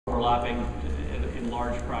overlapping in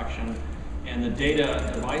large fraction. And the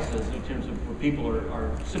data devices, in terms of what people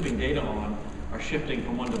are sipping data on, are shifting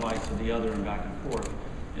from one device to the other and back and forth.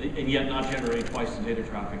 And yet not generating twice the data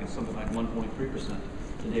traffic. It's something like 1.3%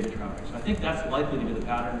 the data traffic. So I think that's likely to be the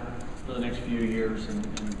pattern for the next few years, and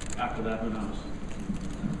after that, who knows?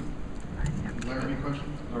 Larry, any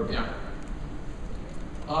questions? Yeah.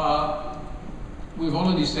 We've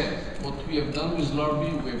already said what we have done with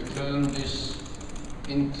Larby. We have turned this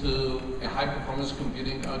into a high-performance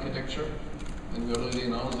computing architecture, and we already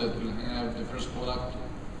announced that we'll have the first product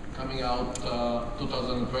coming out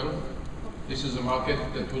 2012. This is a market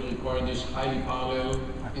that will require this highly parallel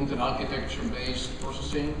inter-architecture-based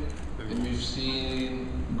processing, and we've seen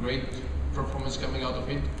great performance coming out of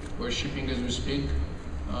it. We're shipping as we speak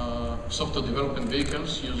software development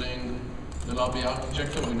vehicles using the Larby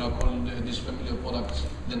architecture. We now call this family of products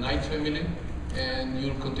the Knight family, and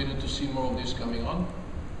you'll continue to see more of this coming on.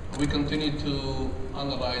 We continue to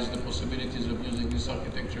analyze the possibilities of using this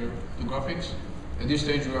architecture to graphics. At this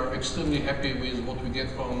stage, we are extremely happy with what we get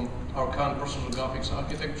from our current processor graphics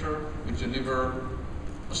architecture, which deliver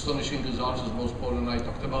astonishing results, as both Paul and I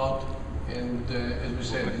talked about. And as we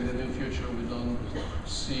said, in the near future, we don't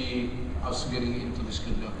see us getting into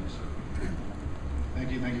discrete graphics.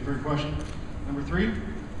 Thank you for your question. Number 3.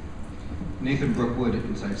 Nathan Brookwood at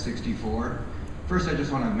Insight 64. First, I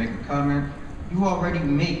just want to make a comment. You already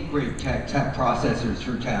make great tech processors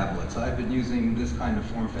for tablets. I've been using this kind of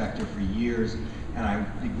form factor for years, and I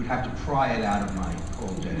would have to pry it out of my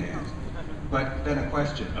cold dead hands. But then a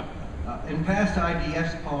question. In past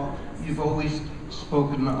IDFs, Paul, you've always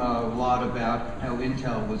spoken a lot about how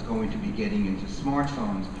Intel was going to be getting into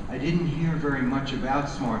smartphones. I didn't hear very much about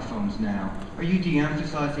smartphones now. Are you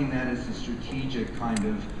de-emphasizing that as a strategic kind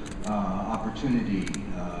of opportunity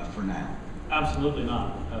for now? Absolutely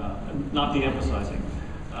not. Not de-emphasizing.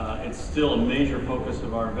 It's still a major focus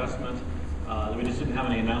of our investment. We just didn't have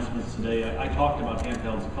any announcements today. I talked about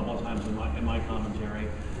handhelds a couple of times in my commentary.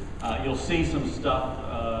 You'll see some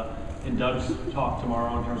stuff in Doug's talk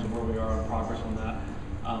tomorrow in terms of where we are in progress on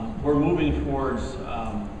that. We're moving towards,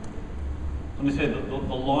 let me say, the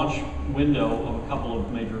launch window of a couple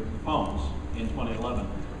of major phones in 2011.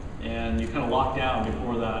 And you kind of lock down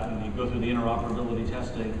before that, and you go through the interoperability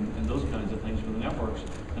testing and those kinds of things for the networks.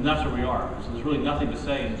 And that's where we are. So there's really nothing to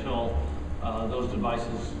say until those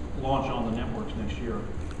devices launch on the networks next year.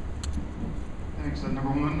 Thanks. Number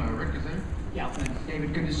 1, Rick, is there? Yeah, thanks.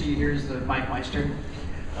 David, good to see you. Here's the Mike Meister.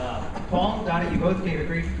 Paul, Dadi, you both gave a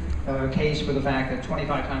great case for the fact that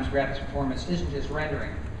 25 times graphics performance isn't just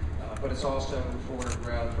rendering, but it's also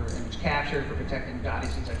for image capture, for protecting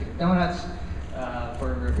Dadi's executive donuts,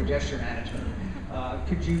 for gesture management.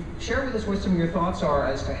 Could you share with us what some of your thoughts are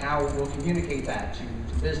as to how we'll communicate that to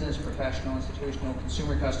business, professional, institutional,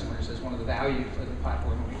 consumer customers as one of the values of the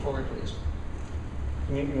platform moving forward, please?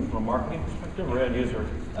 You mean from a marketing perspective or end user?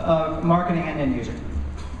 Marketing and end user.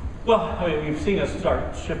 Well, I mean, you've seen us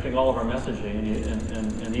start shifting all of our messaging,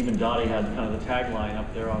 and even Dadi had kind of the tagline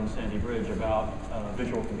up there on Sandy Bridge about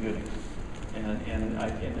visual computing. And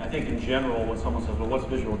I think in general, when someone says, well, what's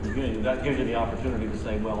visual computing? That gives you the opportunity to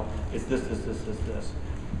say, well, it's this.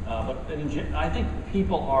 But I think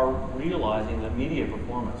people are realizing that media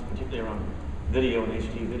performance, particularly around video and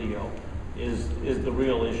HD video, is the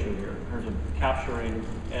real issue here in terms of capturing,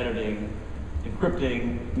 editing,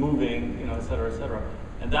 encrypting, moving, et cetera, et cetera.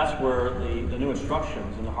 And that's where the new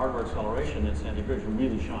instructions and the hardware acceleration at Sandy Bridge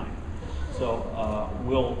really shine. So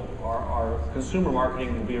our consumer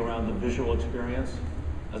marketing will be around the visual experience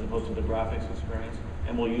as opposed to the graphics experience,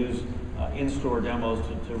 and we'll use in-store demos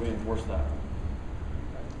to reinforce that.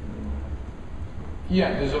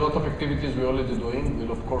 Yeah, there's a lot of activities we're already doing.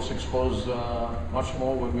 We'll of course expose much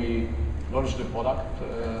more when we launch the product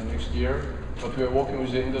next year. But we're working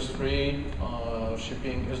with the industry,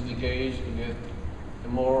 shipping SDKs to get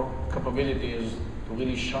more capabilities to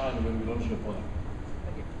really shine when we launch the product.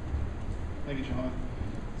 Thank you. Thank you, Sean.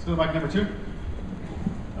 Let's go to mic number 2.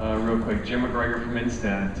 Real quick, Jim McGregor from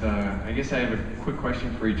Instat. I guess I have a quick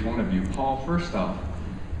question for each one of you. Paul, first off,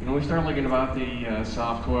 we start looking about the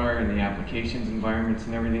software and the applications environments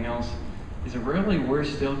and everything else. Is it really we're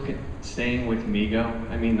still staying with MeeGo?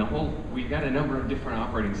 I mean, we've got a number of different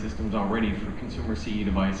operating systems already for consumer CE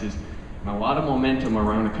devices, and a lot of momentum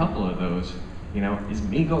around a couple of those. Is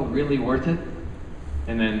MeeGo really worth it?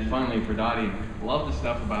 And then finally for Dadi, love the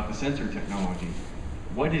stuff about the sensor technology.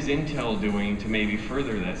 What is Intel doing to maybe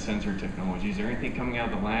further that sensor technology? Is there anything coming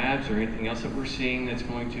out of the labs or anything else that we're seeing that's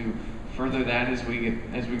going to further that as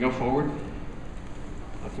we go forward?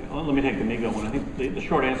 Okay, well, let me take the MeeGo one. I think the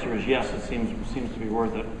short answer is yes, it seems to be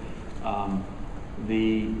worth it.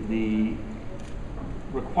 the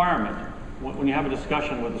requirement, when you have a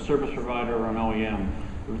discussion with a service provider or an OEM,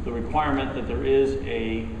 the requirement that there is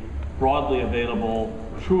a broadly available,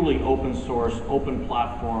 truly open source, open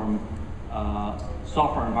platform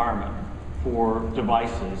software environment for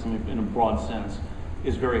devices in a broad sense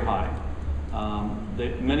is very high.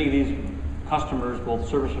 Many of these customers, both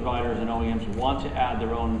service providers and OEMs, want to add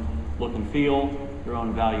their own look and feel, their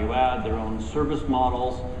own value add, their own service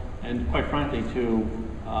models, and quite frankly to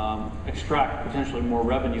extract potentially more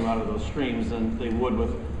revenue out of those streams than they would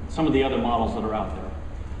with some of the other models that are out there.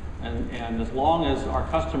 And as long as our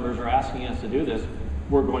customers are asking us to do this,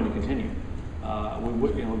 we're going to continue.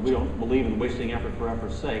 We don't believe in wasting effort for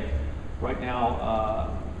effort's sake. Right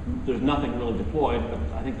now, there's nothing really deployed, but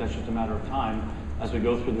I think that's just a matter of time as we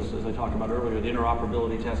go through this, as I talked about earlier, the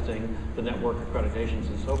interoperability testing, the network accreditations,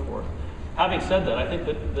 and so forth. Having said that, I think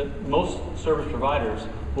that most service providers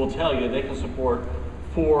will tell you they can support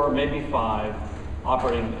 4, maybe 5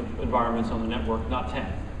 operating environments on the network, not 10.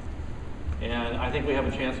 And I think we have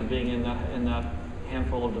a chance of being in that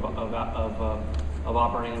handful of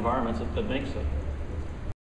operating environments that makes it.